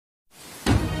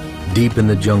Deep in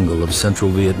the jungle of central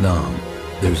Vietnam,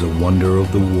 there's a wonder of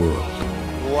the world.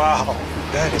 Wow,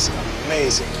 that is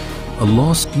amazing. A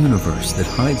lost universe that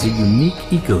hides a unique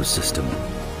ecosystem.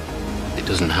 It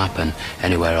doesn't happen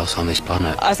anywhere else on this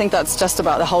planet. I think that's just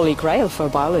about the holy grail for a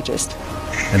biologist.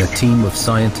 And a team of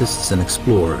scientists and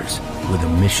explorers with a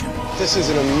mission. This is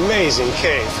an amazing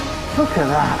cave. Look at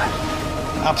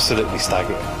that. Absolutely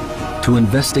staggering. To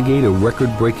investigate a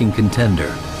record-breaking contender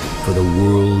for the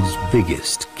world's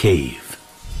biggest cave.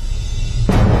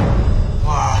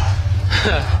 Wow.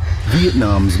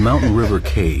 Vietnam's Mountain River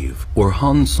Cave, or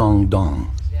Han Song Doong,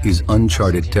 is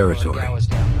uncharted territory.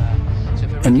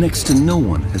 And next to no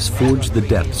one has forged the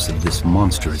depths of this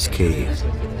monstrous cave.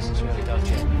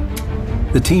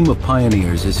 The team of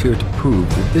pioneers is here to prove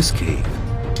that this cave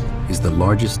is the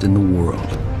largest in the world.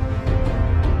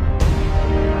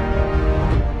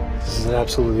 This is an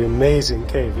absolutely amazing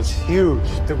cave. It's huge.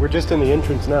 We're just in the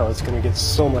entrance now. It's going to get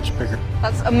so much bigger.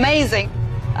 That's amazing.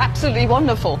 Absolutely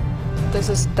wonderful. This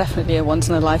is definitely a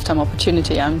once-in-a-lifetime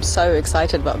opportunity. I'm so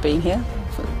excited about being here.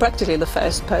 Practically the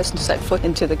first person to set foot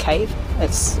into the cave.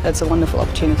 It's a wonderful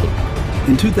opportunity.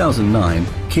 In 2009,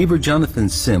 caver Jonathan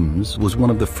Sims was one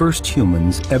of the first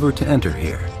humans ever to enter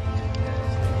here.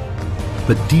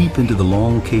 But deep into the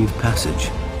long cave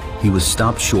passage, he was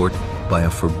stopped short by a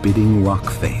forbidding rock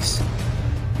face.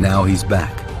 Now he's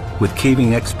back with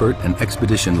caving expert and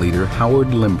expedition leader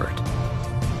Howard Limbert.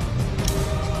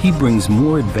 He brings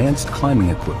more advanced climbing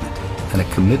equipment and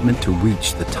a commitment to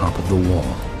reach the top of the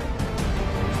wall.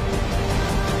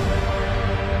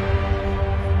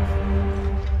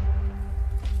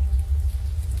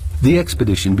 The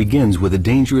expedition begins with a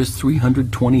dangerous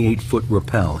 328-foot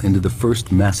rappel into the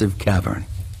first massive cavern.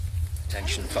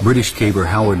 British caver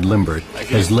Howard Limbert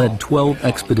has led 12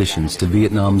 expeditions to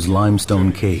Vietnam's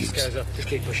limestone caves.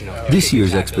 This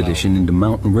year's expedition into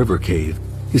Mountain River Cave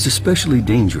is especially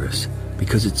dangerous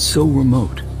because it's so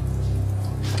remote.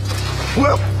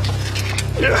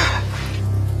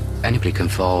 Anybody can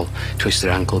fall, twist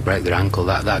their ankle, break their ankle,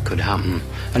 that could happen.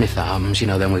 And if that happens, you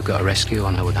know, then we've got a rescue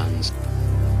on our hands.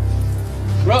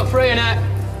 Rope free, Annette.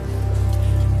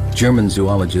 German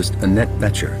zoologist Annette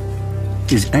Becher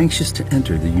is anxious to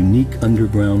enter the unique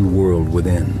underground world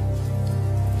within.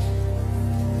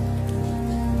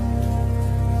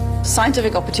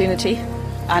 Scientific opportunity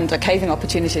and a caving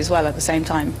opportunity as well at the same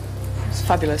time. It's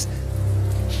fabulous.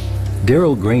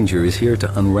 Daryl Granger is here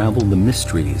to unravel the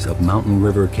mysteries of Mountain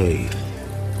River Cave.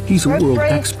 He's a world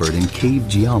expert in cave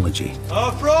geology.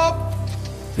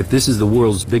 If this is the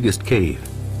world's biggest cave,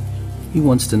 he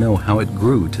wants to know how it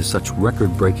grew to such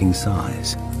record-breaking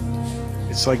size.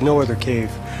 It's like no other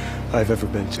cave I've ever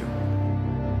been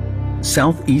to.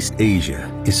 Southeast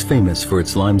Asia is famous for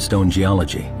its limestone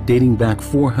geology, dating back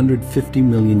 450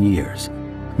 million years.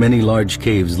 Many large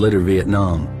caves litter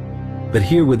Vietnam, but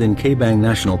here within Ca Bang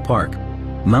National Park,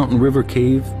 Mountain River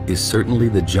Cave is certainly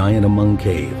the giant among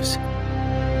caves.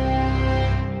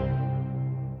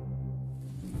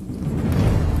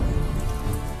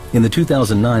 In the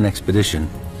 2009 expedition,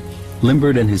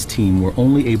 Limbert and his team were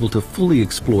only able to fully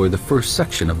explore the first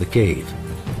section of the cave.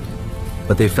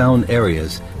 But they found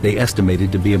areas they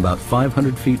estimated to be about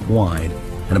 500 feet wide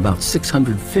and about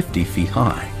 650 feet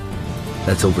high.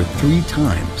 That's over 3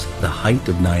 times the height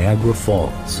of Niagara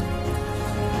Falls.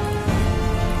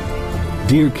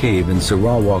 Deer Cave in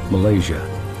Sarawak, Malaysia,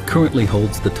 currently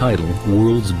holds the title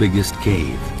World's Biggest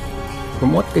Cave.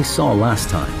 From what they saw last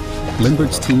time,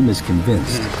 Limbert's team is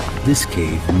convinced this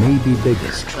cave may be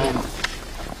bigger. Try and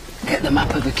get the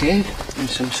map of the cave in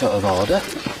some sort of order.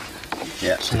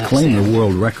 Yeah, To claim the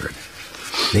world record,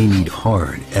 they need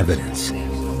hard evidence.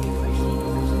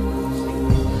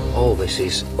 All this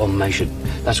is unmeasured.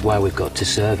 That's why we've got to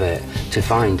survey it. To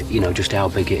find, you know, just how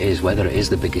big it is, whether it is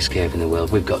the biggest cave in the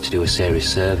world, we've got to do a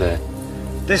serious survey.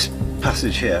 This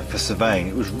passage here for surveying,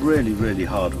 it was really, really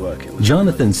hard work.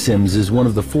 Jonathan Sims is one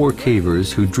of the 4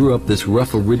 cavers who drew up this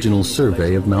rough original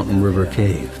survey of Mountain River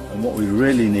Cave. And what we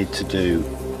really need to do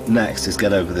next is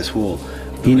get over this wall.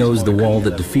 He knows the wall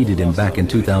that defeated him back in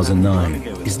 2009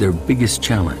 is their biggest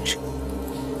challenge.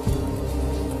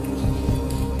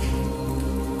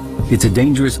 It's a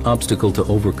dangerous obstacle to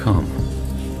overcome.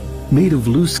 Made of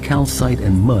loose calcite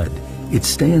and mud, it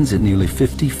stands at nearly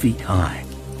 50 feet high.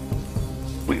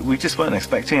 We just weren't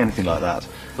expecting anything like that.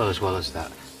 Well as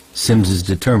that. Sims is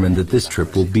determined that this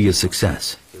trip will be a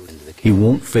success. He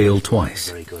won't fail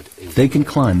twice. If they can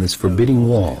climb this forbidding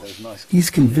wall, he's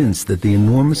convinced that the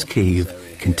enormous cave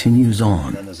continues on.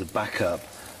 And then as a backup,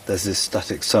 there's this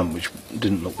static sump which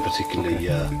didn't look particularly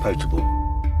potable.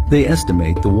 They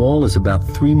estimate the wall is about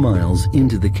 3 miles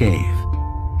into the cave.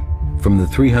 From the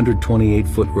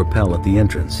 328-foot rappel at the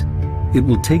entrance, it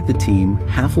will take the team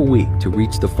half a week to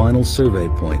reach the final survey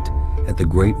point at the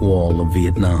Great Wall of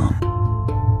Vietnam.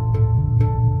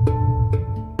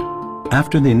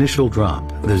 After the initial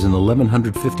drop, there's an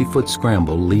 1,150-foot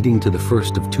scramble leading to the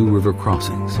first of 2 river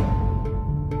crossings.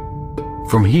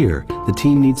 From here, the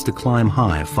team needs to climb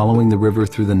high, following the river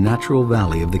through the natural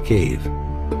valley of the cave.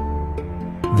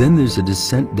 Then there's a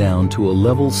descent down to a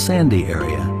level sandy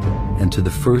area and to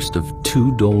the first of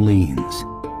 2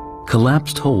 dolines,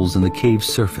 collapsed holes in the cave's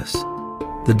surface.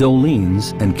 The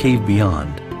dolines and cave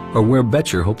beyond are where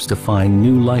Betcher hopes to find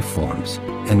new life forms,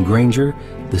 and Granger,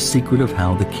 the secret of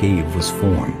how the cave was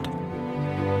formed.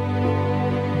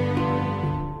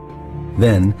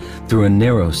 Then, through a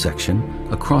narrow section,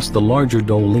 across the larger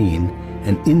doline,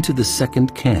 and into the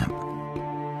second camp.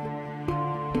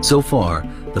 So far,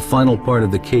 the final part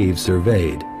of the cave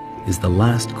surveyed is the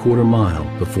last quarter mile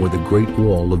before the Great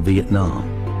Wall of Vietnam.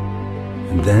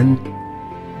 And then,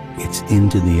 it's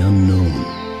into the unknown.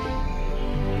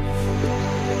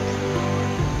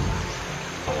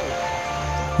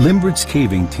 Limbert's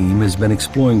caving team has been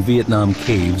exploring Vietnam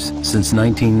caves since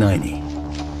 1990.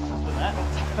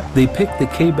 They picked the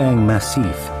Ca Bang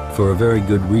Massif for a very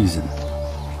good reason.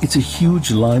 It's a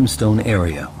huge limestone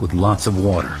area with lots of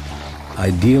water,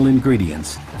 ideal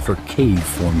ingredients for cave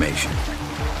formation.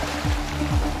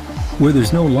 Where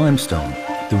there's no limestone,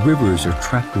 the rivers are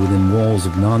trapped within walls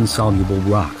of non-soluble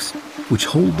rocks, which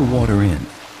hold the water in.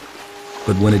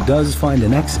 But when it does find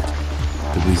an exit,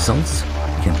 the results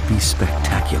can be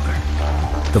spectacular.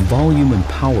 The volume and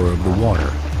power of the water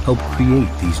help create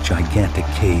these gigantic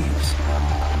caves.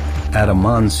 Add a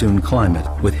monsoon climate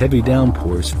with heavy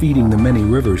downpours feeding the many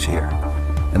rivers here,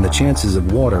 and the chances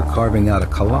of water carving out a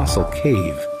colossal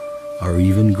cave are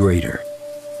even greater.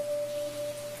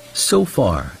 So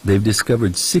far, they've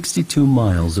discovered 62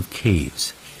 miles of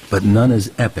caves, but none as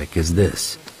epic as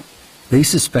this. They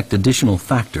suspect additional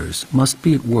factors must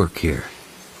be at work here.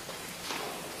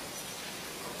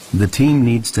 The team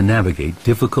needs to navigate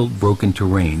difficult, broken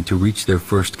terrain to reach their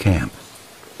first camp.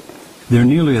 They're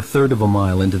nearly a third of a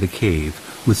mile into the cave,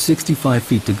 with 65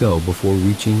 feet to go before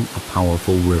reaching a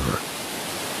powerful river.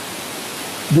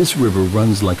 This river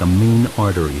runs like a main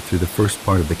artery through the first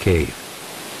part of the cave.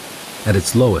 At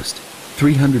its lowest,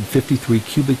 353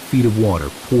 cubic feet of water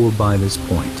pour by this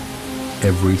point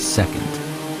every second.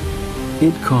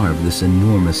 It carved this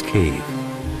enormous cave,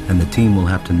 and the team will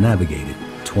have to navigate it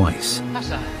twice.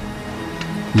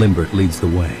 Limbert leads the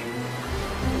way.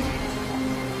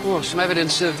 Oh, some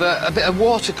evidence of a bit of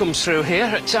water comes through here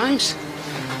at times.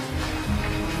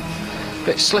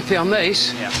 Bit slippy on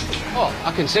these. Yeah. Oh,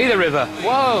 I can see the river.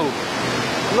 Whoa!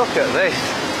 Look at this.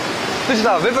 This is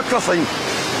our river crossing.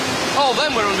 Oh,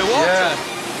 then we're underwater. Yeah.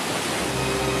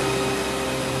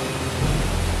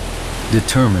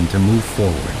 Determined to move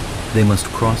forward, they must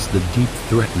cross the deep,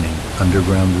 threatening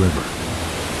underground river.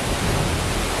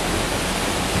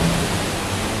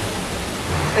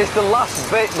 It's the last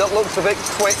bit that looks a bit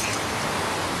quick.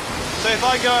 So if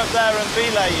I go up there and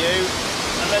belay you,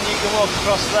 and then you can walk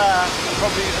across there, and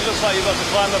probably it looks like you've got to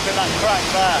climb up in that crack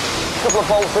there. Couple of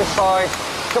bolts this side,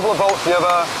 couple of bolts the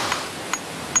other.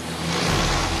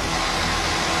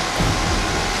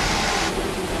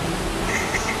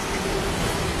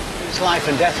 It's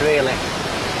life and death, really.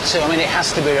 So, I mean, it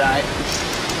has to be right.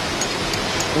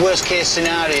 Worst case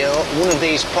scenario, one of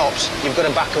these pops, you've got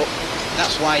to back up.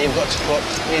 That's why you've got to put,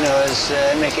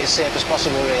 make it as safe as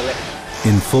possible, really.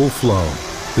 In full flow,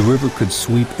 the river could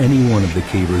sweep any one of the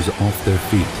cavers off their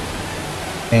feet.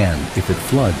 And if it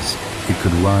floods, it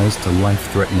could rise to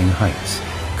life-threatening heights,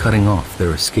 cutting off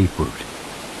their escape route.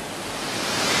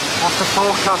 What's the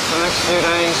forecast for the next few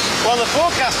days? Well, the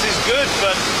forecast is good,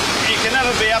 but you can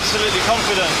never be absolutely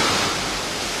confident.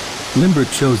 Limbert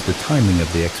chose the timing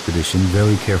of the expedition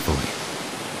very carefully.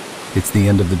 It's the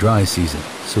end of the dry season,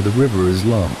 so the river is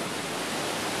low.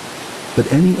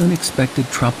 But any unexpected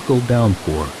tropical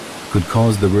downpour could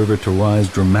cause the river to rise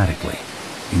dramatically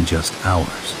in just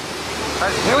hours.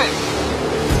 Let's do it!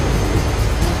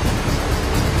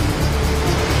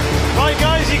 Right,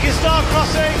 guys, you can start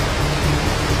crossing.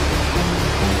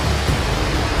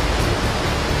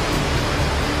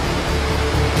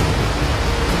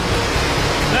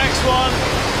 Next one.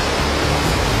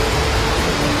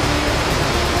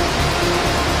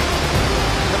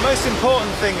 The most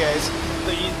important thing is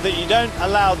that you don't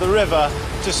allow the river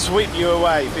to sweep you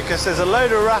away, because there's a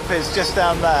load of rapids just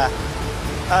down there,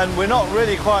 and we're not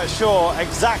really quite sure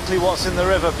exactly what's in the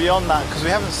river beyond that, because we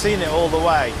haven't seen it all the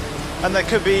way, and there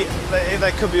could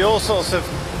be all sorts of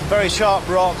very sharp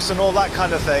rocks and all that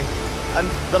kind of thing. And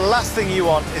the last thing you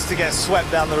want is to get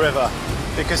swept down the river,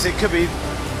 because it could be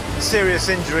serious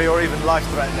injury or even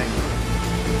life-threatening.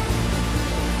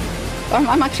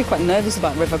 I'm actually quite nervous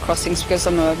about river crossings because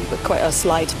I'm quite a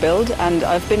slight build, and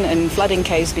I've been in flooding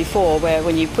caves before where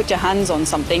when you put your hands on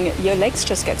something, your legs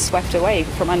just get swept away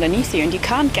from underneath you and you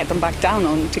can't get them back down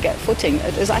on to get footing.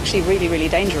 It is actually really, really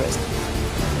dangerous.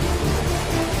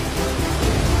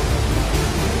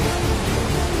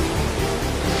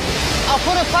 I'll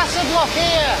put a passage block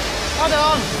here. Hold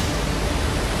on.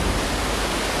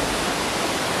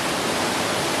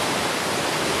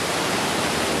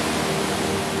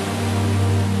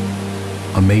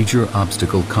 A major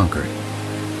obstacle conquered.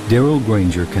 Darrell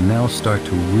Granger can now start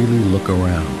to really look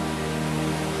around.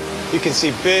 You can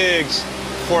see big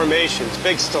formations,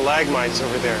 big stalagmites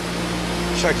over there.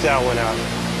 Check that one out.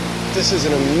 This is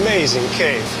an amazing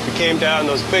cave. We came down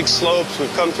those big slopes,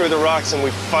 we've come through the rocks, and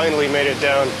we finally made it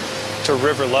down to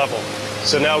river level.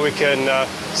 So now we can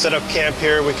set up camp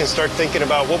here. We can start thinking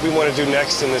about what we want to do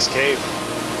next in this cave.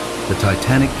 The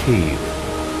Titanic cave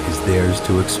is theirs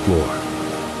to explore.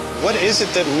 What is it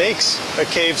that makes a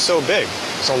cave so big?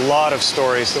 There's a lot of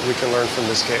stories that we can learn from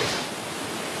this cave.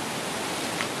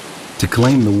 To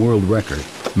claim the world record,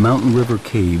 Mountain River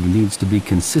Cave needs to be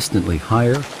consistently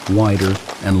higher, wider,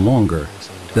 and longer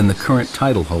than the current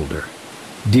title holder,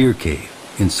 Deer Cave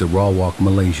in Sarawak,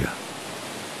 Malaysia.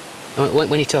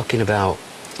 When you're talking about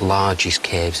largest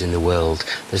caves in the world,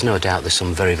 there's no doubt there's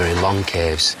some very, very long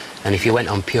caves. And if you went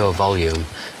on pure volume,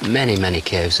 many, many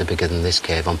caves are bigger than this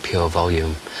cave on pure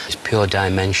volume. It's pure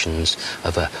dimensions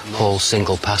of a whole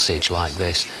single passage like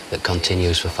this that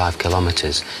continues for 5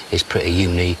 kilometers is pretty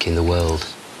unique in the world.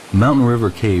 Mountain River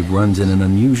Cave runs in an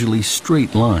unusually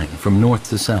straight line from north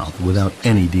to south without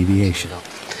any deviation.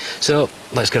 So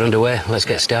let's get underway. Let's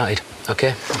get started.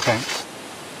 Okay? Okay.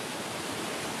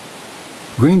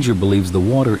 Granger believes the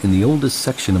water in the oldest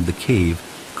section of the cave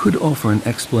could offer an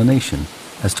explanation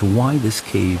as to why this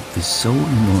cave is so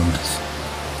enormous.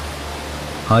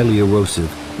 Highly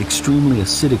erosive, extremely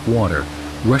acidic water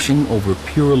rushing over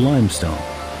pure limestone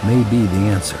may be the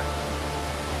answer.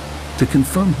 To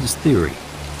confirm his theory,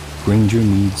 Granger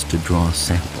needs to draw a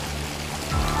sample.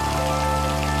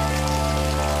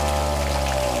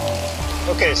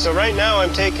 Okay, so right now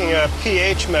I'm taking a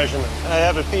pH measurement. I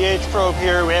have a pH probe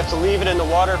here. We have to leave it in the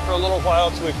water for a little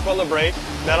while to equilibrate.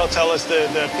 That'll tell us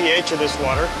the pH of this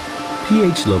water.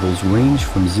 pH levels range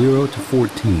from 0 to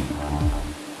 14.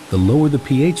 The lower the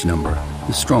pH number,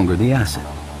 the stronger the acid.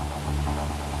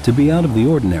 To be out of the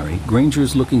ordinary, Granger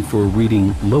is looking for a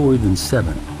reading lower than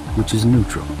 7, which is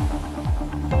neutral.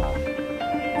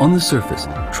 On the surface,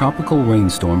 tropical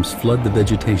rainstorms flood the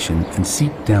vegetation and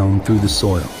seep down through the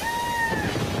soil.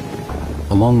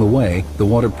 Along the way, the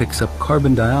water picks up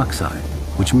carbon dioxide,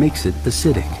 which makes it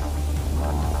acidic.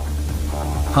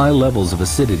 High levels of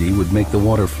acidity would make the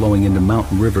water flowing into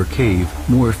Mountain River Cave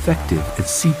more effective at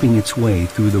seeping its way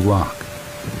through the rock.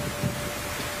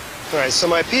 All right, so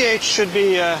my pH should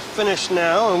be finished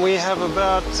now, and we have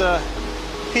about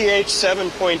pH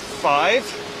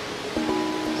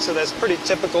 7.5. So that's pretty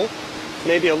typical,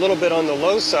 maybe a little bit on the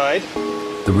low side.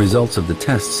 The results of the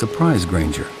test surprise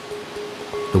Granger.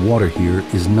 The water here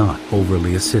is not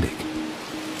overly acidic.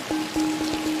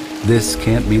 This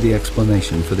can't be the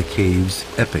explanation for the cave's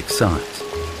epic size.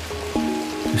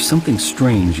 There's something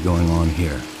strange going on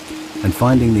here, and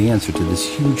finding the answer to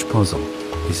this huge puzzle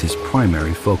is his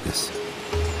primary focus.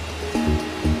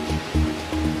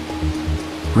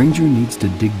 Granger needs to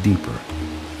dig deeper.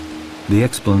 The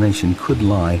explanation could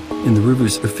lie in the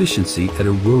river's efficiency at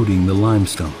eroding the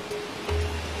limestone.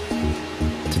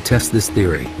 To test this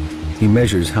theory, he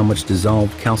measures how much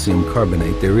dissolved calcium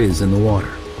carbonate there is in the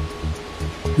water.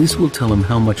 This will tell him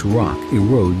how much rock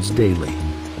erodes daily.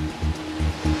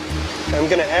 I'm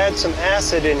going to add some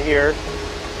acid in here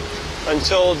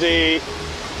until the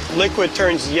liquid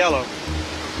turns yellow.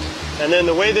 And then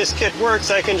the way this kit works,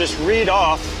 I can just read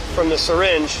off from the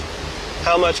syringe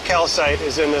how much calcite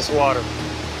is in this water.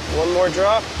 One more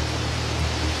drop.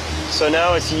 So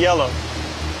now it's yellow.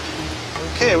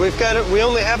 Okay, we've got it. We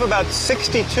only have about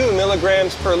 62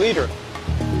 milligrams per liter.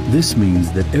 This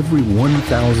means that every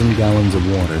 1,000 gallons of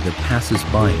water that passes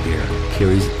by here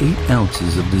carries 8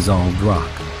 ounces of dissolved rock,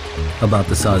 about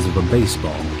the size of a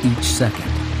baseball each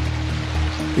second.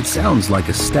 It sounds like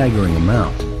a staggering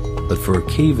amount, but for a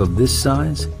cave of this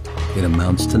size, it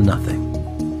amounts to nothing.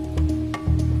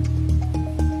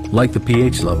 Like the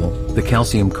pH level, the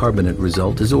calcium carbonate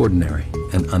result is ordinary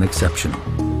and unexceptional.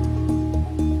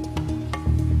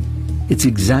 It's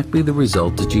exactly the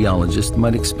result a geologist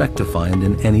might expect to find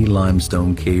in any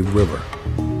limestone cave river.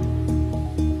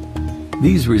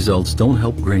 These results don't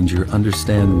help Granger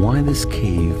understand why this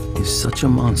cave is such a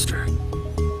monster.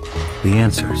 The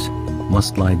answers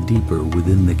must lie deeper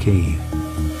within the cave.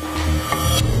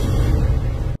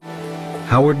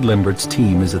 Howard Limbert's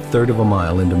team is a third of a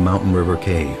mile into Mountain River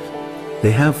Cave. They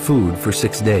have food for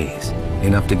 6 days,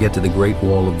 enough to get to the Great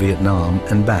Wall of Vietnam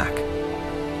and back.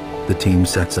 The team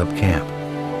sets up camp.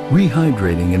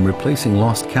 Rehydrating and replacing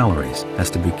lost calories has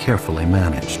to be carefully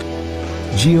managed.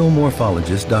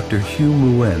 Geomorphologist Dr. Hugh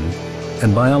Nguyen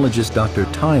and biologist Dr.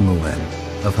 Tai Nguyen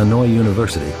of Hanoi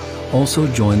University also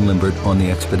join Limbert on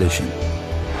the expedition.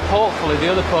 Hopefully the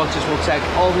other porters will take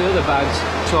all the other bags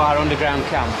to our underground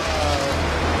camp.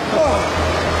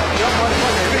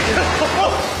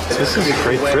 This is a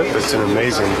great trip. It's an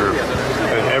amazing group.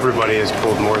 And everybody has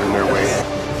pulled more than their weight.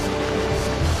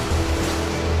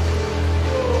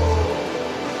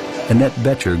 Annette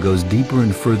Betcher goes deeper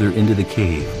and further into the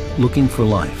cave, looking for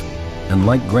life. And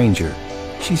like Granger,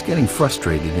 she's getting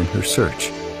frustrated in her search.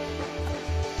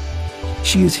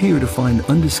 She is here to find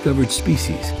undiscovered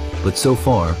species, but so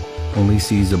far only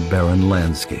sees a barren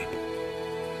landscape.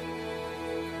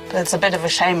 It's a bit of a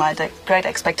shame. I had great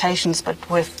expectations, but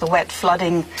with the wet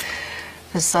flooding,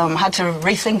 I had to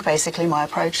rethink basically my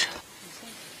approach.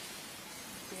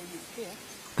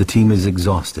 The team is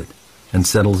exhausted and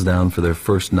settles down for their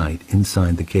first night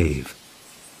inside the cave.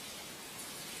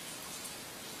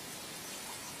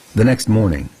 The next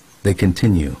morning, they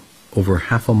continue over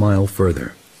half a mile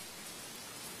further.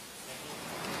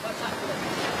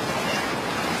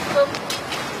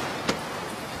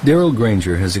 Daryl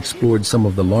Granger has explored some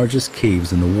of the largest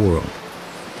caves in the world.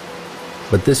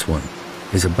 But this one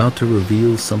is about to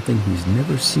reveal something he's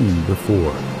never seen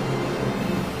before.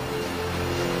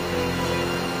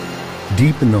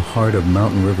 Deep in the heart of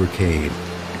Mountain River Cave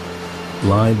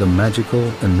lie the magical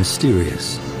and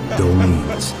mysterious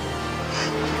Doongs.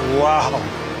 Wow.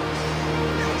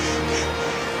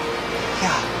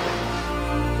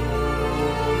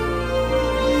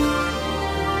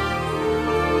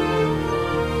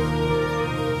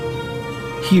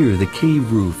 Here, the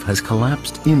cave roof has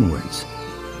collapsed inwards,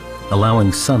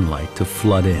 allowing sunlight to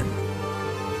flood in,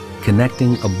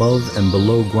 connecting above and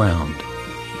below ground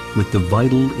with the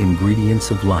vital ingredients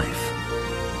of life,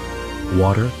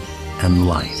 water and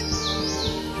light.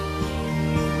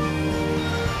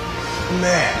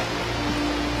 Man,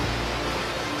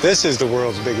 this is the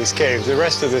world's biggest cave. The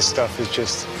rest of this stuff is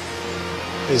just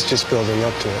building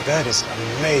up to it. That is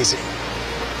amazing.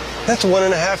 That's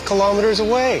 1.5 kilometers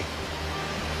away.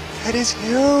 That is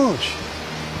huge.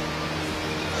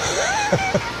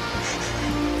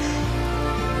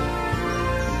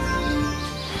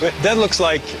 That looks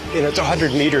like, it's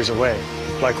 100 meters away,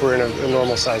 like we're in a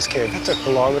normal-sized cave. That's 1.5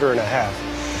 kilometers.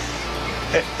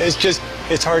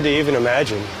 It's hard to even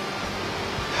imagine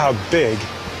how big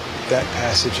that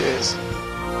passage is.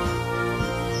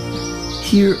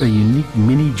 Here, a unique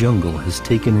mini jungle has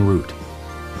taken root,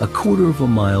 1/4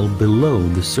 mile below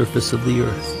the surface of the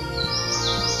earth.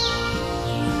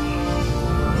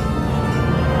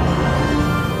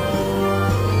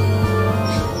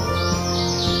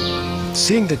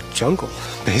 Seeing the jungle,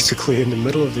 basically in the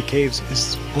middle of the caves,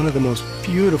 is one of the most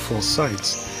beautiful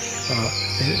sights.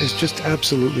 It's just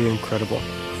absolutely incredible.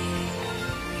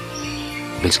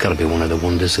 It's got to be one of the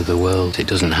wonders of the world. It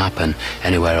doesn't happen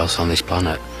anywhere else on this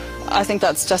planet. I think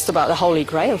that's just about the holy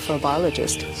grail for a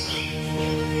biologist.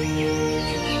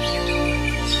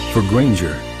 For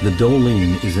Granger, the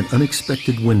Doong is an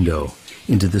unexpected window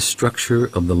into the structure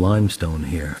of the limestone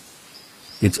here.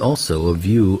 It's also a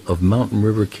view of Mountain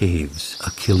River Cave's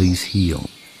Achilles heel.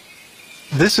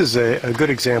 This is a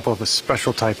good example of a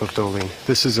special type of Doong.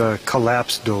 This is a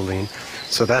collapsed Doong.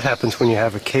 So that happens when you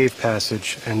have a cave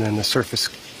passage and then the surface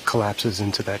collapses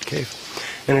into that cave.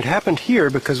 And it happened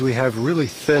here because we have really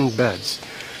thin beds.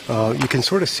 You can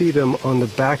sort of see them on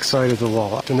the back side of the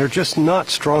wall, and they're just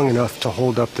not strong enough to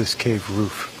hold up this cave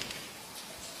roof.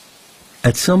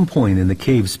 At some point in the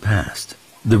cave's past,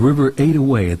 the river ate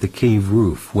away at the cave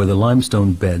roof where the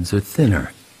limestone beds are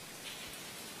thinner.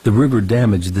 The river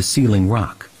damaged the ceiling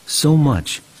rock so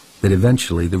much that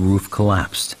eventually the roof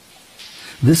collapsed.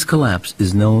 This collapse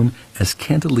is known as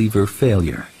cantilever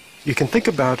failure. You can think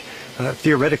about,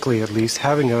 theoretically at least,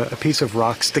 having a piece of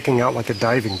rock sticking out like a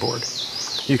diving board.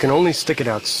 You can only stick it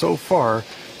out so far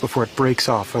before it breaks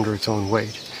off under its own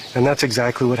weight. And that's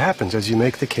exactly what happens. As you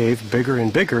make the cave bigger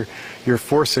and bigger, you're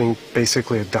forcing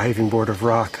basically a diving board of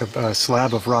rock, a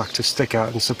slab of rock to stick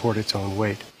out and support its own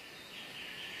weight.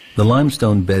 The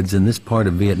limestone beds in this part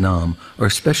of Vietnam are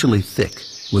especially thick,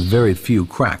 with very few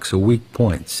cracks or weak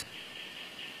points.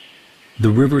 The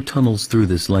river tunnels through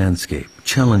this landscape,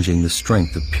 challenging the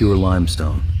strength of pure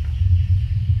limestone.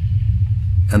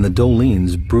 And the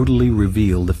Dolines brutally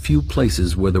reveal the few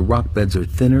places where the rock beds are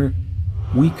thinner,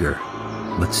 weaker,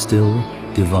 but still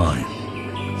divine.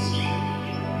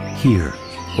 Here,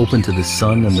 open to the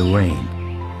sun and the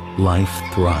rain, life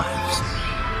thrives.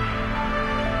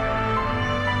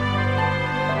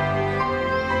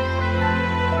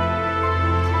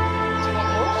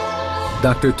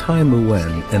 Dr. Tai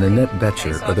Nguyen and Annette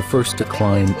Betcher are the first to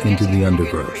climb into the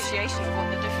undergrowth.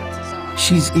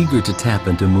 She's eager to tap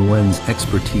into Nguyen's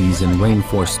expertise in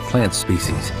rainforest plant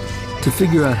species to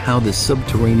figure out how this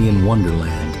subterranean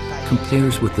wonderland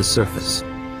compares with the surface.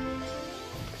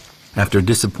 After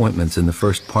disappointments in the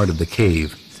first part of the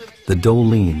cave, the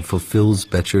Doling fulfills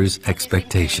Betcher's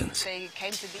expectations.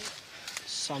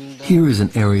 Here is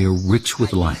an area rich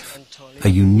with life, a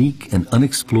unique and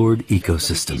unexplored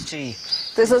ecosystem.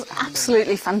 This is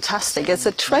absolutely fantastic. It's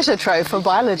a treasure trove for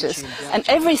biologists. And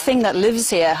everything that lives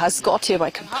here has got here by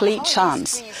complete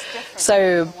chance.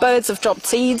 So birds have dropped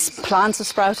seeds, plants have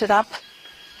sprouted up.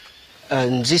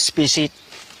 This species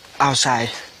outside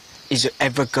is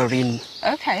evergreen.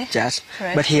 Okay. Yes.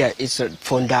 Right. But here it's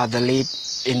fall down the leaf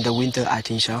in the winter, I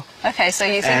think so. Okay, so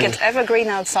you think it's evergreen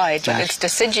outside, but it's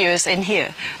deciduous in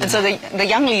here. And so the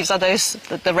young leaves are those,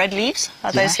 the red leaves?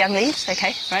 Are those young leaves?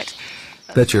 Okay, right.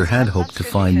 Betcher had hoped to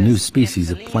find new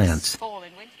species of plants,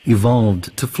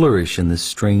 evolved to flourish in this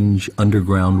strange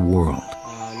underground world.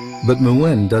 But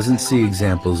Nguyen doesn't see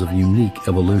examples of unique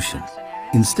evolution.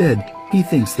 Instead, he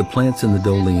thinks the plants in the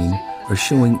Doling are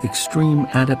showing extreme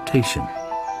adaptation.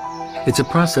 It's a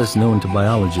process known to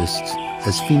biologists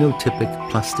as phenotypic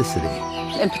plasticity.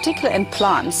 In particular in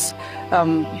plants,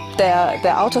 their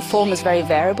outer form is very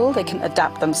variable. They can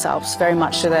adapt themselves very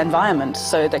much to their environment.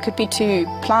 So there could be two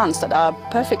plants that are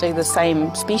perfectly the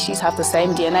same species, have the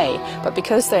same DNA, but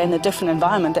because they're in a different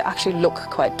environment, they actually look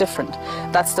quite different.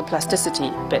 That's the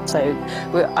plasticity bit. So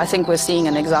I think we're seeing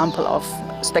an example of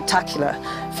spectacular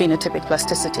phenotypic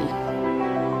plasticity.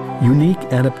 Unique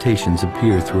adaptations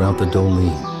appear throughout the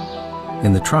Doling.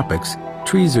 In the tropics,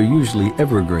 trees are usually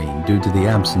evergreen due to the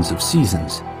absence of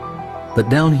seasons. But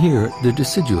down here, they're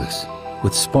deciduous,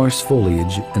 with sparse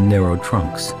foliage and narrow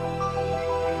trunks.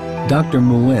 Dr.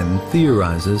 Nguyen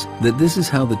theorizes that this is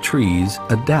how the trees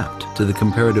adapt to the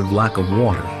comparative lack of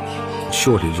water and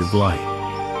shortage of light.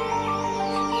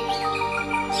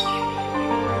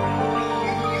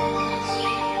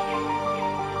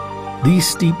 These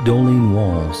steep Doling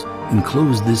walls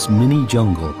enclose this mini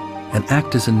jungle and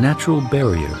act as a natural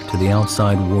barrier to the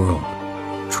outside world,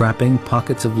 trapping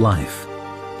pockets of life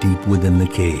deep within the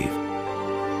cave.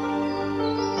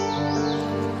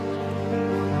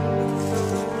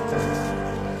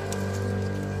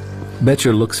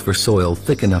 Betcher looks for soil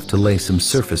thick enough to lay some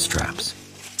surface traps.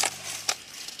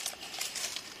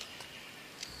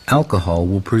 Alcohol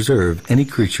will preserve any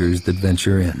creatures that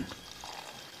venture in.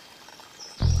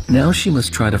 Now she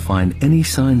must try to find any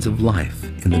signs of life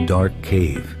in the dark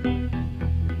cave.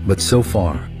 But so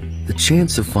far, the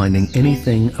chance of finding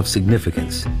anything of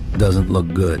significance doesn't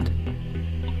look good.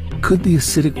 Could the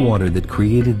acidic water that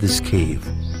created this cave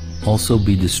also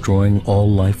be destroying all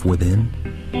life within?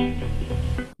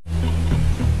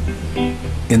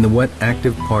 In the wet,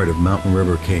 active part of Mountain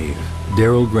River Cave,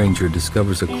 Daryl Granger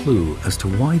discovers a clue as to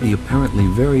why the apparently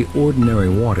very ordinary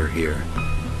water here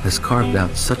has carved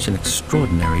out such an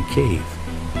extraordinary cave.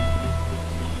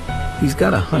 He's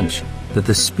got a hunch that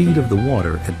the speed of the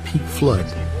water at peak flood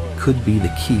could be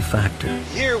the key factor.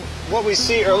 Here, what we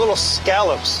see are little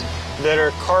scallops that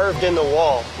are carved in the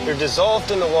wall. They're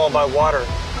dissolved in the wall by water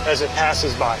as it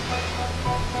passes by.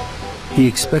 He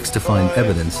expects to find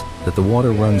evidence that the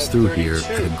water runs through here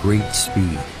at a great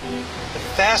speed. The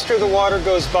faster the water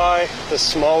goes by, the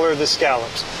smaller the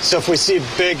scallops. So if we see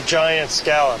big, giant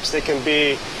scallops, they can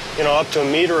be, up to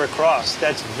 1 meter across.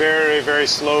 That's very, very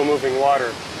slow-moving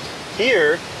water.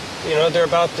 Here, they're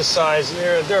about the size,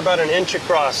 they're about 1 inch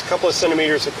across, a couple of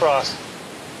centimeters across.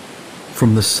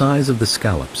 From the size of the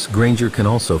scallops, Granger can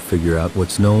also figure out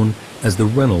what's known as the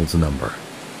Reynolds number,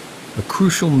 a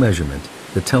crucial measurement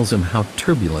that tells him how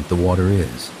turbulent the water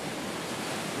is.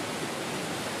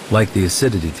 Like the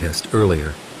acidity test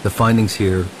earlier, the findings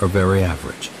here are very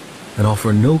average and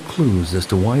offer no clues as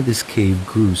to why this cave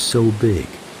grew so big.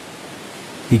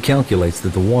 He calculates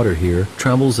that the water here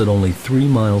travels at only 3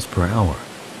 miles per hour,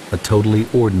 a totally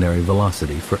ordinary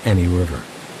velocity for any river.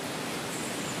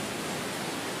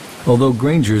 Although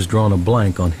Granger's drawn a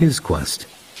blank on his quest,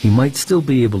 he might still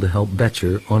be able to help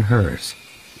Betcher on hers.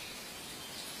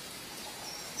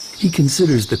 He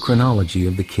considers the chronology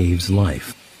of the cave's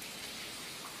life.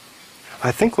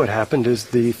 I think what happened is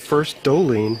the first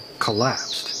Doong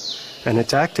collapsed, and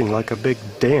it's acting like a big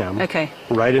dam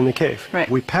right in the cave. Right.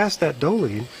 We pass that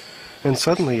Doong, and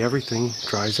suddenly everything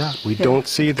dries out. We don't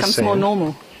see the sand. Becomes more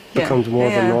normal. Becomes more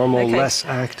of a normal, less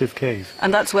active cave.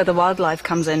 And that's where the wildlife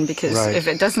comes in, because if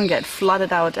it doesn't get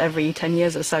flooded out every 10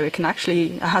 years or so, it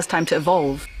has time to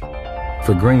evolve.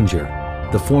 For Granger,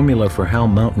 the formula for how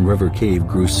Mountain River Cave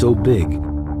grew so big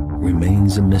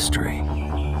remains a mystery.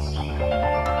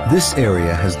 This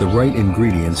area has the right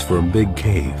ingredients for a big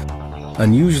cave.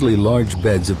 Unusually large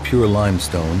beds of pure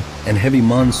limestone and heavy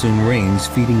monsoon rains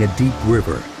feeding a deep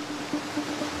river.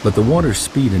 But the water's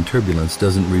speed and turbulence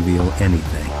doesn't reveal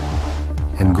anything,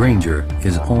 and Granger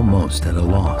is almost at a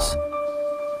loss.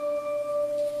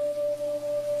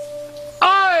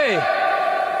 Aye!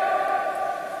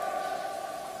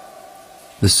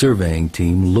 The surveying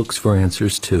team looks for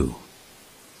answers too.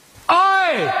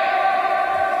 Aye!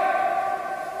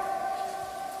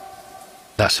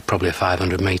 That's probably a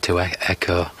 500-metre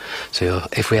echo. So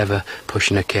if we ever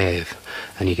push in a cave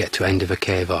and you get to end of a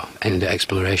cave or end of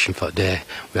exploration for a day,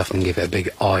 we often give it a big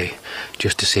oi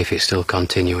just to see if it's still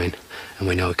continuing, and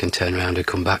we know we can turn around and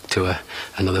come back to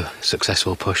another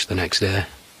successful push the next day.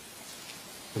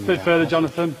 A bit further,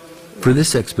 Jonathan. For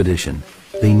this expedition,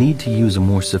 they need to use a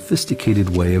more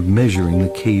sophisticated way of measuring the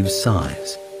cave's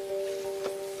size.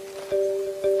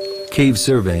 Cave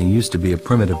surveying used to be a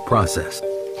primitive process,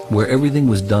 where everything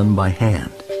was done by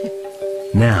hand.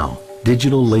 Now,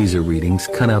 digital laser readings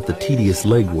cut out the tedious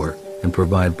legwork and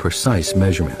provide precise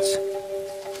measurements.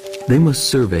 They must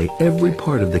survey every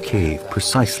part of the cave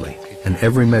precisely, and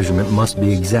every measurement must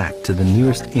be exact to the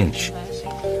nearest inch.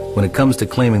 When it comes to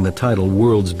claiming the title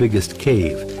World's Biggest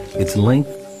Cave, it's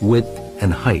length, width,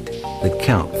 and height that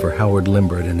count for Howard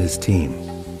Limbert and his team.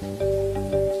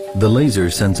 The laser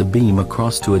sends a beam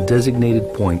across to a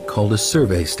designated point called a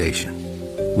survey station,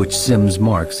 which Sims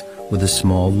marks with a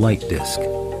small light disc.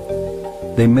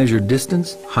 They measure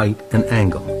distance, height, and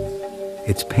angle.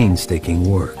 It's painstaking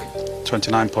work.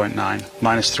 29.9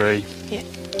 minus 3,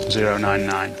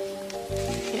 0.99.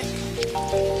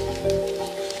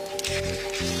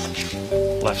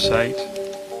 Left's 8.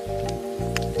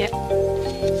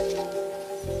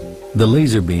 The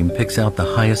laser beam picks out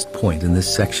the highest point in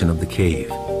this section of the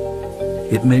cave.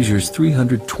 It measures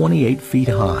 328 feet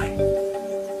high.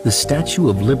 The Statue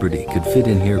of Liberty could fit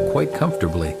in here quite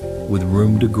comfortably, with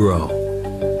room to grow.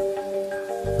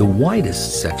 The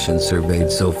widest section surveyed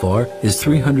so far is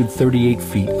 338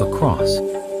 feet across.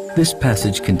 This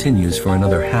passage continues for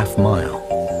another half mile.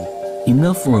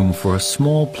 Enough room for a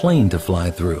small plane to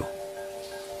fly through,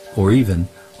 or even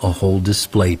a whole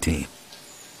display team.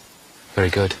 Very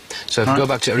good. So if we go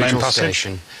back to the original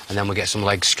station, and then we'll get some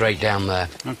legs straight down there.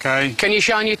 Okay. Can you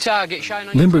shine your target? Shine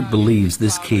on Limbert believes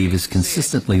this cave is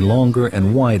consistently longer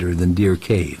and wider than Deer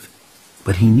Cave,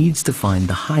 but he needs to find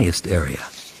the highest area.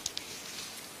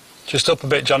 Just up a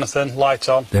bit, Jonathan. Light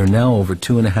on. They're now over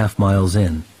 2.5 miles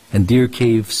in, and Deer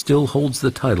Cave still holds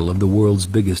the title of the world's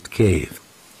biggest cave.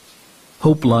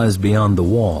 Hope lies beyond the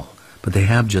wall, but they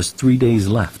have just 3 days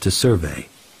left to survey,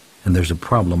 and there's a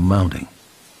problem mounting.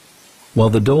 While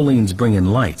the Dolines bring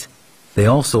in light, they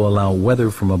also allow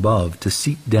weather from above to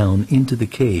seep down into the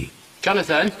cave.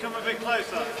 Jonathan? Come a bit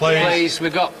closer. Please,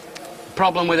 we've got a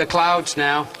problem with the clouds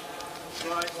now.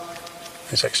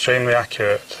 It's extremely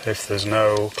accurate if there's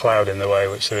no cloud in the way,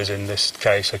 which there is in this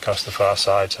case across the far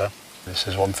side. So this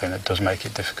is one thing that does make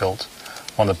it difficult.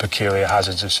 One of the peculiar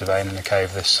hazards of surveying in a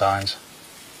cave this size.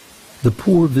 The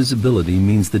poor visibility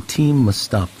means the team must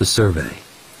stop the survey.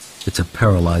 It's a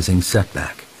paralyzing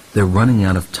setback. They're running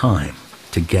out of time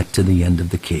to get to the end of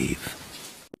the cave.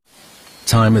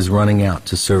 Time is running out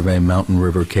to survey Mountain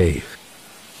River Cave.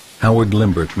 Howard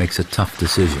Limbert makes a tough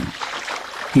decision.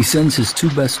 He sends his 2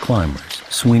 best climbers,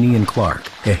 Sweeney and Clark,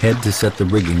 ahead to set the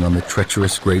rigging on the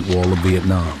treacherous Great Wall of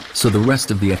Vietnam, so the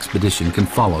rest of the expedition can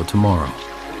follow tomorrow.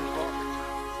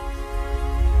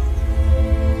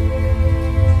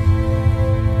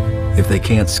 If they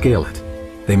can't scale it,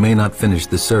 they may not finish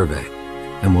the survey,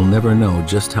 and we'll never know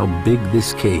just how big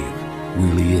this cave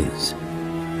really is.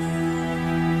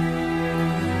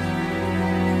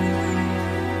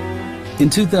 In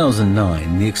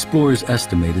 2009, the explorers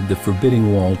estimated the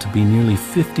forbidding wall to be nearly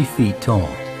 50 feet tall.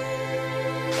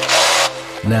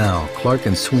 Now, Clark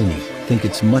and Sweeney think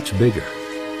it's much bigger,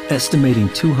 estimating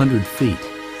 200 feet,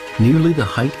 nearly the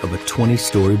height of a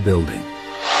 20-story building.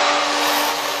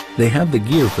 They have the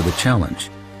gear for the challenge,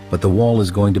 but the wall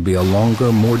is going to be a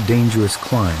longer, more dangerous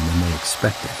climb than they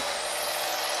expected.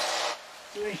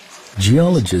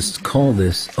 Geologists call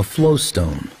this a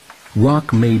flowstone,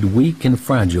 rock made weak and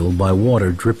fragile by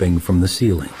water dripping from the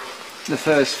ceiling. the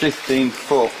first 15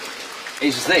 foot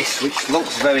is this, which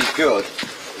looks very good,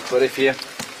 but if you...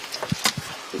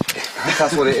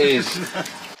 that's what it is.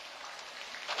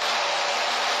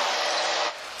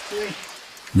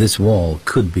 This wall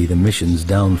could be the mission's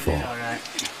downfall.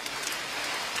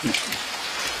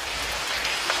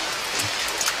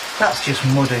 That's just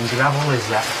mud and gravel, is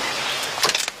that?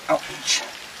 Ouch.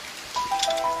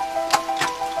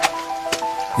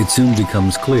 It soon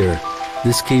becomes clear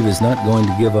this cave is not going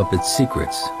to give up its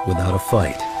secrets without a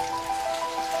fight.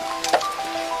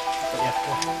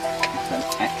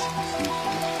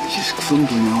 It's just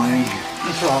crumbling away.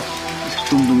 That's all. It's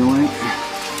crumbling away.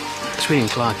 Sweeney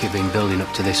and Clark have been building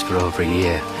up to this for over a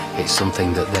year. It's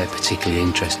something that they're particularly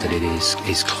interested in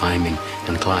is climbing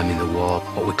and climbing the wall.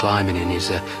 What we're climbing in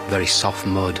is a very soft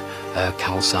mud,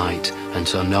 calcite, and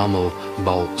so normal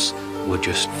bolts would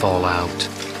just fall out.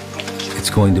 It's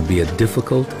going to be a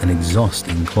difficult and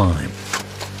exhausting climb.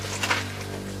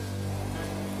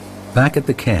 Back at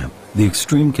the camp, the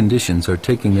extreme conditions are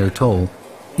taking their toll,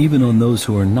 even on those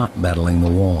who are not battling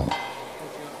the wall.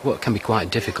 What can be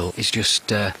quite difficult is just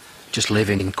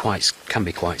living in can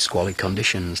be quite squalid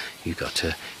conditions. You've got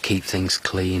to keep things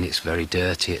clean. It's very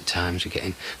dirty at times. You're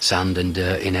getting sand and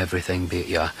dirt in everything, be it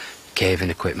your caving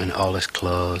equipment, all this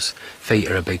clothes. Feet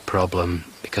are a big problem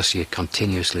because you're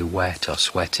continuously wet or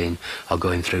sweating or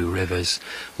going through rivers.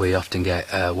 We often get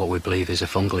what we believe is a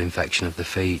fungal infection of the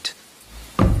feet.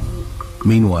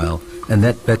 Meanwhile,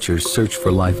 Annette Betcher's search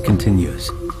for life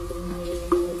continues.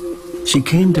 She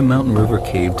came to Mountain River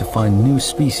Cave to find new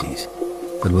species,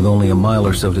 but with only a mile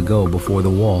or so to go before the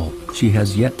wall, she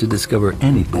has yet to discover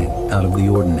anything out of the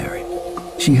ordinary.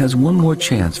 She has one more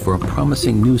chance for a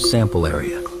promising new sample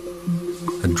area,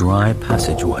 a dry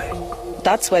passageway.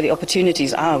 That's where the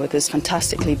opportunities are with this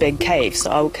fantastically big cave.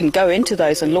 So I can go into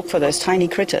those and look for those tiny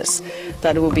critters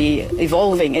that will be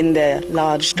evolving in their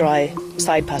large, dry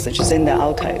side passages, in their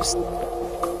alcoves.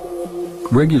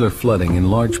 Regular flooding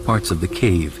in large parts of the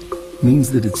cave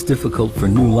means that it's difficult for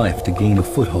new life to gain a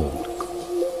foothold.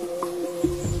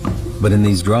 But in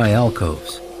these dry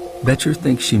alcoves, Betcher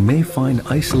thinks she may find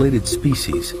isolated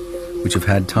species which have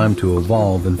had time to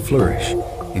evolve and flourish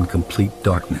in complete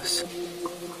darkness.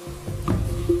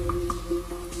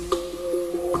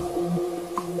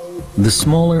 The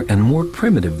smaller and more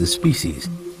primitive the species,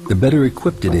 the better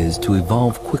equipped it is to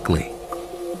evolve quickly.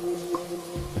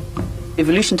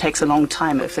 Evolution takes a long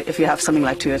time. If you have something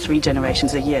like 2 or 3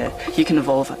 generations a year, you can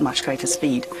evolve at much greater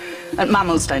speed. And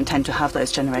mammals don't tend to have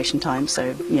those generation times,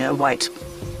 so a white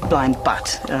blind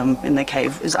bat in the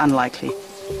cave is unlikely.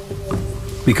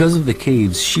 Because of the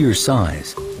cave's sheer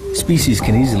size, species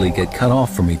can easily get cut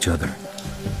off from each other.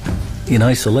 In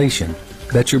isolation,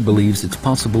 Betcher believes it's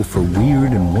possible for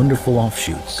weird and wonderful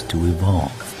offshoots to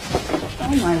evolve.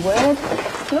 Oh my word,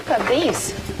 look at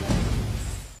these.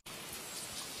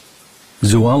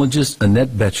 Zoologist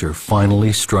Annette Betcher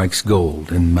finally strikes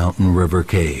gold in Mountain River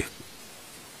Cave.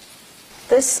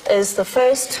 This is the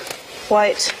first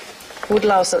white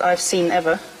woodlouse that I've seen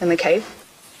ever in the cave.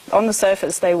 On the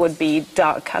surface they would be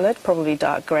dark colored, probably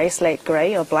dark grey, slate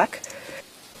grey or black.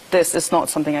 This is not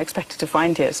something I expected to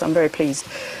find here, so I'm very pleased.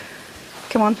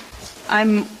 Come on.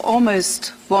 I'm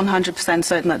almost 100%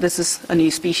 certain that this is a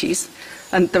new species.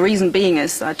 And the reason being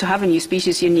is that to have a new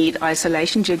species you need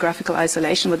isolation, geographical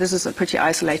isolation, but this is a pretty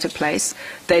isolated place.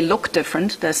 They look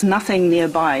different. There's nothing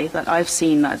nearby that I've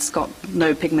seen that's got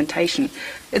no pigmentation.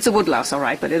 It's a woodlouse, all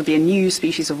right, but it'll be a new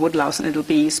species of woodlouse and it'll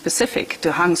be specific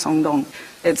to Hang Song Doong.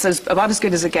 It's about as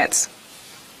good as it gets.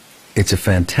 It's a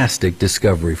fantastic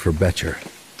discovery for Betcher.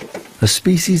 A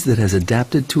species that has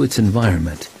adapted to its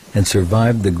environment and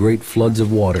survived the great floods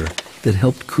of water that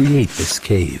helped create this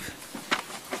cave.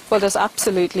 Well, there's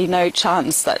absolutely no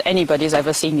chance that anybody's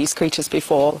ever seen these creatures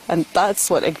before, and that's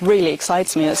what really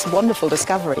excites me. It's a wonderful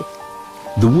discovery.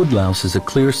 The woodlouse is a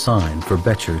clear sign for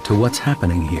Betcher to what's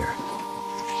happening here.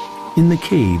 In the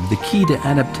cave, the key to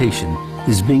adaptation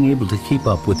is being able to keep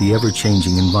up with the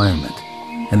ever-changing environment,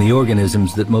 and the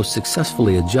organisms that most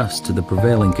successfully adjust to the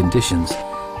prevailing conditions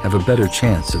have a better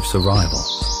chance of survival.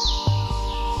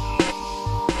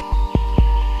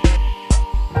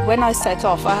 When I set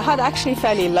off, I had actually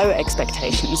fairly low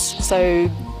expectations. So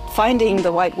finding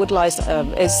the white woodlouse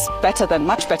is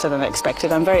much better than I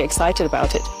expected. I'm very excited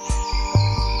about it.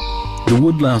 The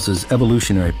woodlouse's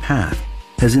evolutionary path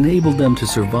has enabled them to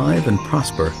survive and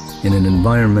prosper in an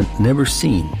environment never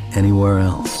seen anywhere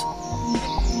else.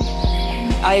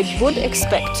 I would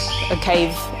expect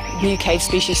new cave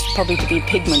species probably to be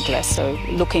pigmentless, so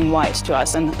looking white to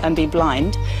us and be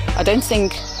blind. I don't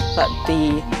think that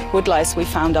the woodlice we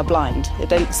found are blind. They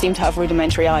don't seem to have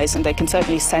rudimentary eyes, and they can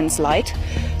certainly sense light.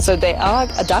 So they are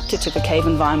adapted to the cave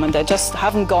environment. They just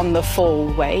haven't gone the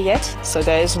full way yet. So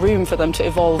there's room for them to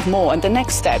evolve more. And the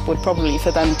next step would probably be for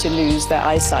them to lose their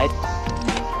eyesight.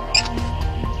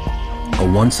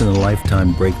 A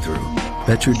once-in-a-lifetime breakthrough,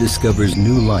 Becher discovers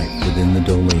new life within the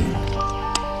Doong.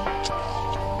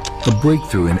 A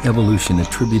breakthrough in evolution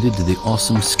attributed to the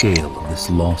awesome scale of this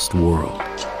lost world.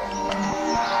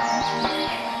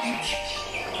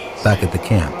 Back at the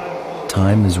camp,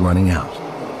 time is running out.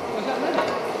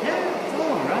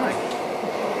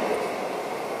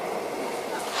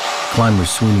 Climbers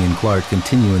Sweeney and Clark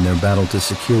continue in their battle to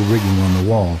secure rigging on the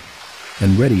wall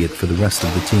and ready it for the rest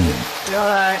of the team.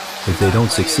 If they don't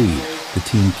succeed, the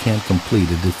team can't complete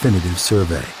a definitive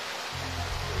survey.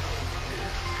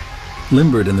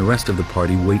 Limbert and the rest of the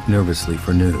party wait nervously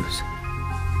for news.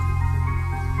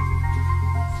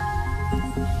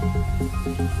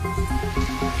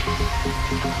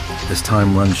 As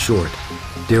time runs short,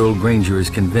 Darrell Granger is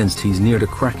convinced he's near to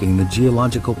cracking the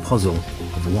geological puzzle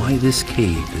of why this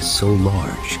cave is so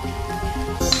large.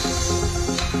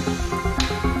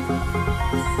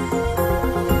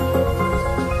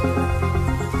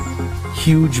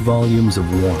 Huge volumes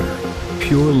of water,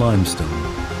 pure limestone,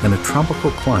 and a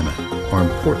tropical climate are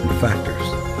important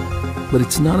factors. But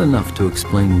it's not enough to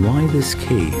explain why this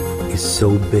cave is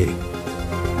so big.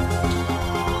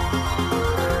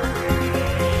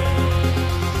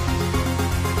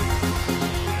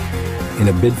 In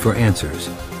a bid for answers,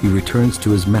 he returns to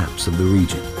his maps of the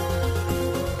region.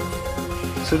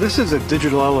 So this is a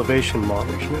digital elevation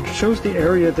model. It shows the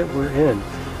area that we're in.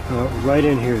 Right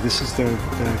in here, this is the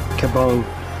Cabong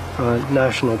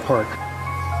National Park.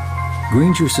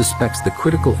 Granger suspects the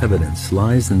critical evidence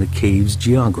lies in the cave's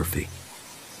geography.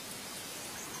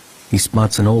 He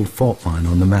spots an old fault line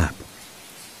on the map.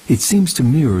 It seems to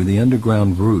mirror the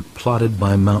underground route plotted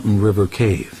by Mountain River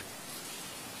Cave.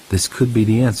 This could be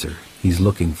the answer he's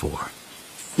looking for.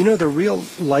 You know, the real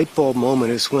light bulb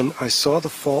moment is when I saw the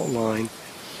fault line,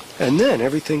 and then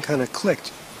everything kind of clicked.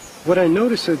 What I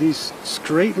noticed are these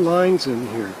straight lines in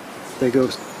here. They go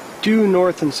due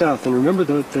north and south, and remember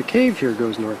the cave here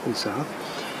goes north and south.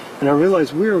 And I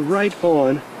realized we're right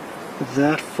on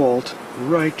that fault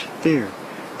right there.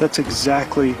 That's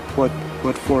exactly what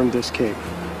formed this cave.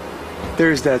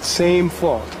 There's that same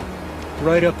fault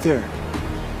right up there.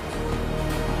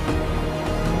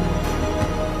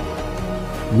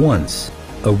 Once,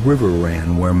 a river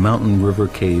ran where Mountain River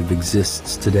Cave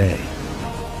exists today.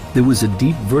 There was a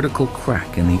deep vertical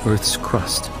crack in the Earth's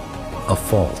crust, a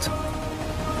fault.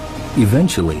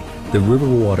 Eventually, the river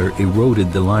water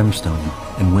eroded the limestone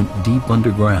and went deep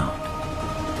underground.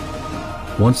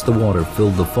 Once the water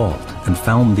filled the fault and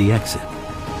found the exit,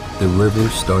 the river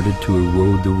started to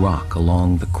erode the rock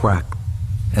along the crack,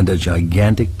 and a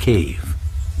gigantic cave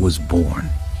was born.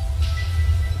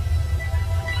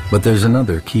 But there's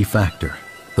another key factor.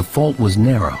 The fault was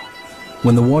narrow.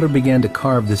 When the water began to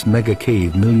carve this mega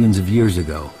cave millions of years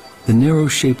ago, the narrow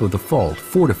shape of the fault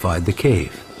fortified the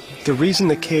cave. The reason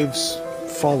the caves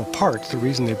fall apart, the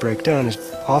reason they break down, is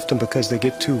often because they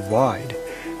get too wide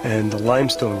and the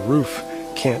limestone roof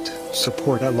can't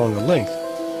support that long a length.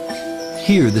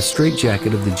 Here, the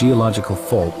straitjacket of the geological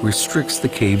fault restricts the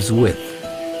cave's width,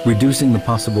 reducing the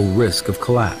possible risk of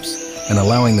collapse and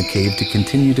allowing the cave to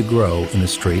continue to grow in a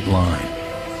straight line.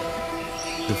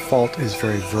 The fault is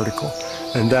very vertical,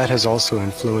 and that has also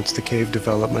influenced the cave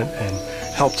development and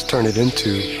helped turn it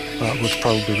into what's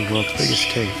probably the world's biggest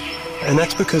cave. And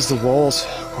that's because the walls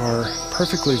are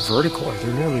perfectly vertical, or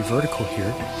they're nearly vertical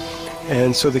here,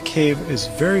 and so the cave is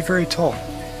very, very tall.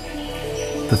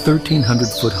 The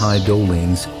 1,300-foot-high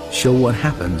dolines show what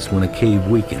happens when a cave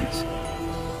weakens.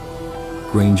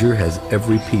 Granger has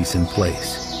every piece in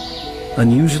place.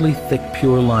 Unusually thick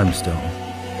pure limestone,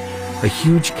 a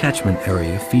huge catchment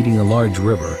area feeding a large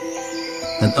river,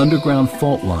 an underground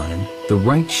fault line, the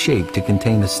right shape to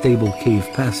contain a stable cave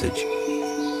passage,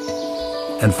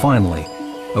 and finally,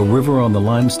 a river on the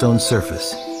limestone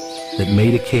surface that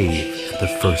made a cave at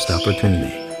the first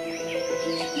opportunity.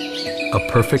 A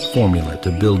perfect formula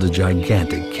to build a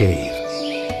gigantic cave.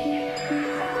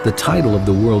 The title of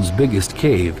the world's biggest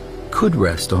cave could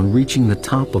rest on reaching the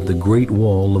top of the Great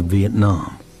Wall of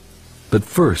Vietnam. But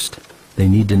first, they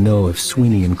need to know if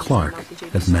Sweeney and Clark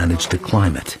have managed to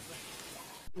climb it.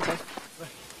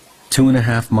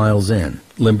 2.5 miles in,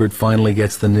 Limbert finally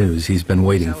gets the news he's been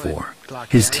waiting for.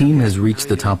 His team has reached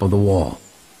the top of the wall.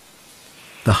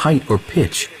 The height or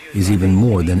pitch is even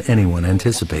more than anyone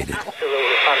anticipated.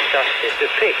 Absolutely fantastic. The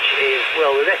pitch is,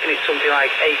 well, we reckon it's something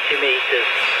like 80 metres.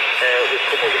 We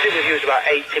think we've used about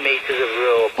 80 metres of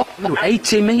rope. Oh,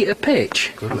 80-metre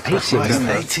pitch?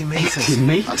 80 metres. 80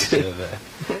 metres?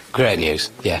 Great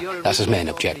news, yeah. That's his main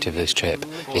objective of this trip,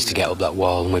 is to get up that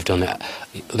wall, and we've done it.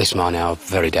 This morning I was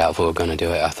very doubtful we were going to do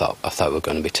it. I thought we were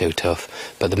going to be too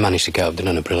tough, but they've managed to get up. They've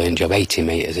done a brilliant job. 80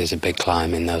 metres is a big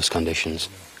climb in those conditions.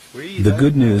 The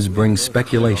good news brings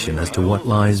speculation as to what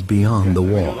lies beyond the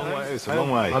wall.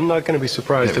 I'm not going to be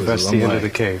surprised if that's the end of the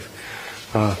cave.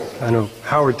 I know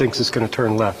Howard thinks it's going to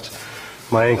turn left.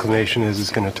 My inclination is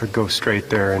it's going to go straight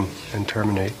there and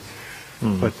terminate.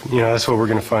 But, you know, that's what we're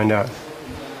going to find out.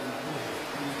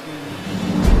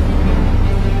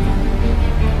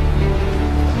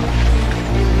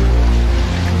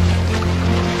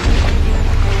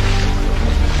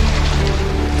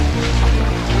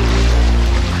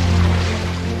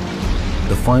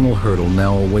 The final hurdle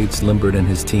now awaits Limbert and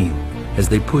his team as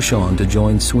they push on to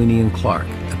join Sweeney and Clark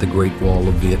at the Great Wall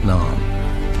of Vietnam.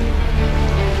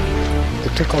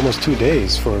 It took almost 2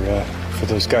 days for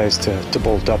those guys to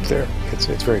bolt up there. It's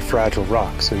very fragile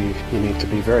rock, so you need to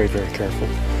be very, very careful.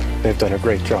 They've done a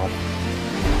great job.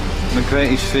 My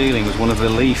greatest feeling was one of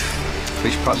relief,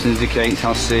 which perhaps indicates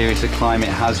how serious a climb it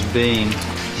has been.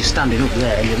 You're standing up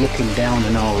there and you're looking down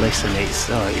and all this, and it's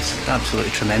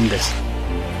absolutely tremendous.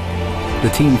 The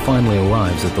team finally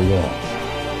arrives at the wall.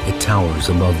 It towers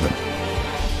above them.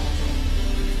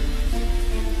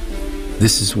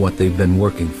 This is what they've been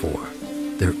working for,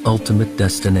 their ultimate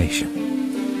destination.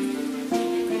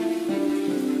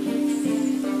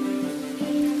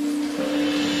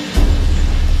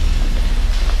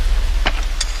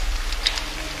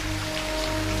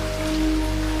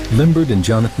 Limbert and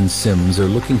Jonathan Sims are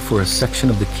looking for a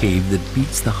section of the cave that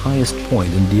beats the highest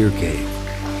point in Deer Cave.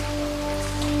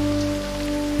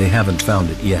 They haven't found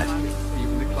it yet,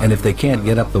 and if they can't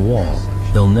get up the wall,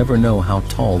 they'll never know how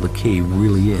tall the cave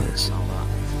really is.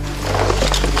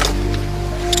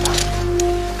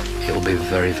 It'll be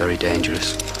very, very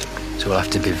dangerous, so we'll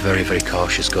have to be very, very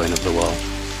cautious going up the wall.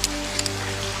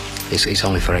 It's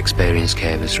only for experienced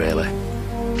cavers, really.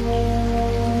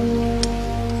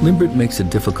 Limbert makes a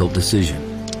difficult decision.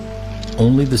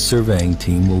 Only the surveying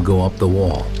team will go up the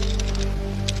wall.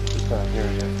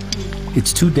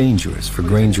 It's too dangerous for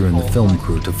Granger and the film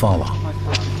crew to follow.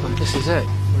 This is it.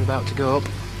 We're about to go up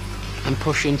and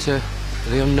push into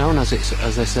the unknown, as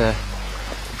they say.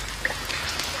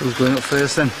 Who's going up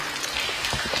first then?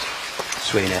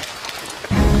 Sweeney.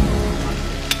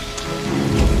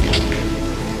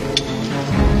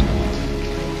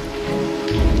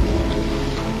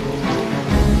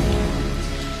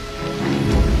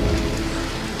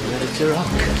 Ready to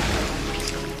rock.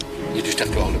 You just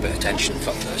have to hold a bit of tension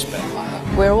for the first bit like that.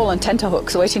 We're all on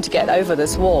tenterhooks waiting to get over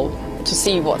this wall to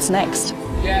see what's next.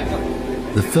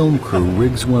 The film crew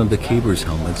rigs one of the cavers'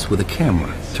 helmets with a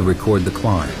camera to record the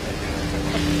climb.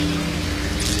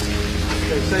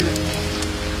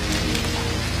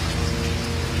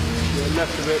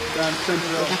 Left a bit, down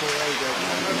centre of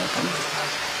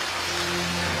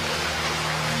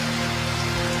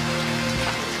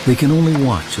They can only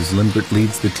watch as Limbert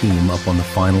leads the team up on the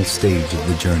final stage of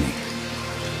the journey.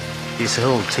 It's a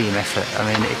whole team effort. I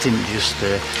mean, it isn't just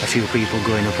a few people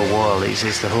going up a wall. It's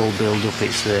the whole build-up.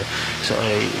 It's the sort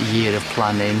of year of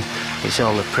planning. It's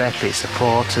all the prep. It's the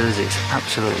porters. It's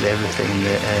absolutely everything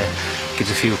that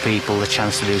gives a few people the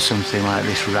chance to do something like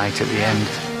this right at the end.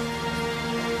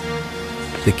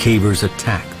 The cavers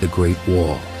attack the Great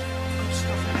Wall.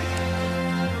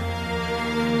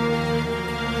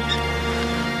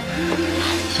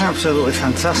 It's absolutely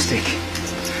fantastic.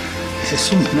 There's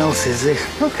something else, is there?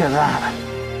 Look at that.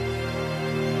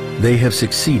 They have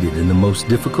succeeded in the most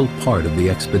difficult part of the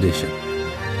expedition.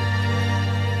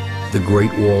 The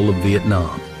Great Wall of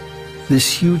Vietnam.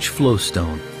 This huge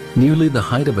flowstone, nearly the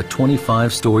height of a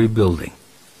 25-story building,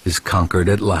 is conquered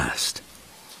at last.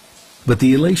 But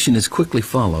the elation is quickly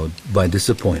followed by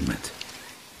disappointment.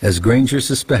 As Granger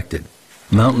suspected,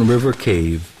 Mountain River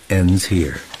Cave ends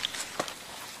here.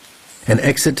 An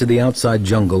exit to the outside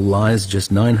jungle lies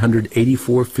just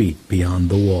 984 feet beyond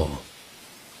the wall.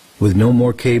 With no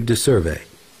more cave to survey,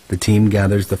 the team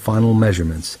gathers the final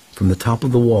measurements from the top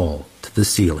of the wall to the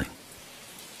ceiling.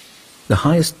 The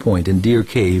highest point in Deer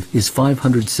Cave is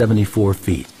 574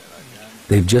 feet.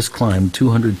 They've just climbed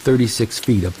 236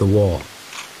 feet up the wall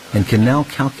and can now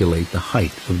calculate the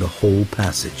height of the whole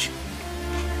passage.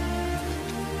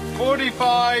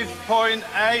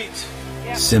 45.8.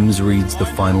 Sims reads the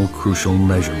final crucial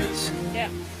measurements.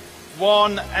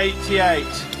 188.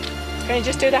 Can you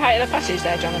just do the height of the passage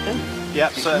there, Jonathan?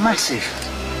 Yep, so massive.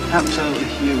 Absolutely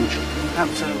huge.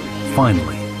 Absolutely huge.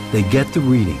 Finally, they get the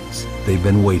readings they've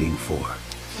been waiting for.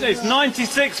 It's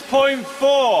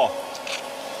 96.4.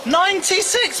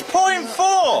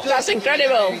 96.4! That's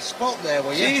incredible. Spot there,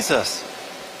 were you? Jesus.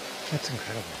 That's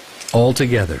incredible.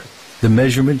 Altogether, the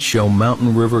measurements show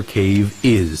Mountain River Cave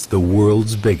is the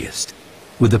world's biggest,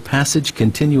 with the passage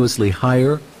continuously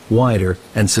higher, wider,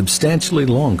 and substantially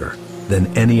longer than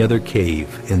any other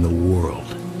cave in the world.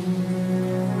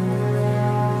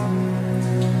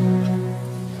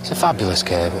 It's a fabulous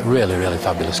cave, a really, really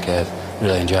fabulous cave.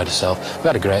 Really enjoyed ourselves. We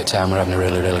had a great time, we're having a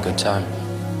really, really good time.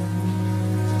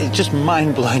 It's just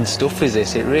mind-blowing stuff, is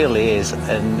this? It really is,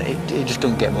 and it just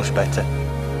don't get much better.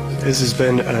 This has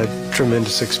been a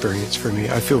tremendous experience for me.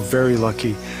 I feel very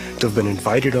lucky to have been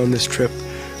invited on this trip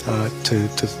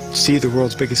to see the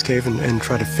world's biggest cave and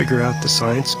try to figure out the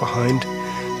science behind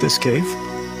this cave.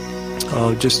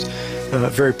 Just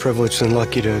very privileged and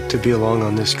lucky to be along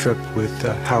on this trip with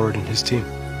Howard and his team.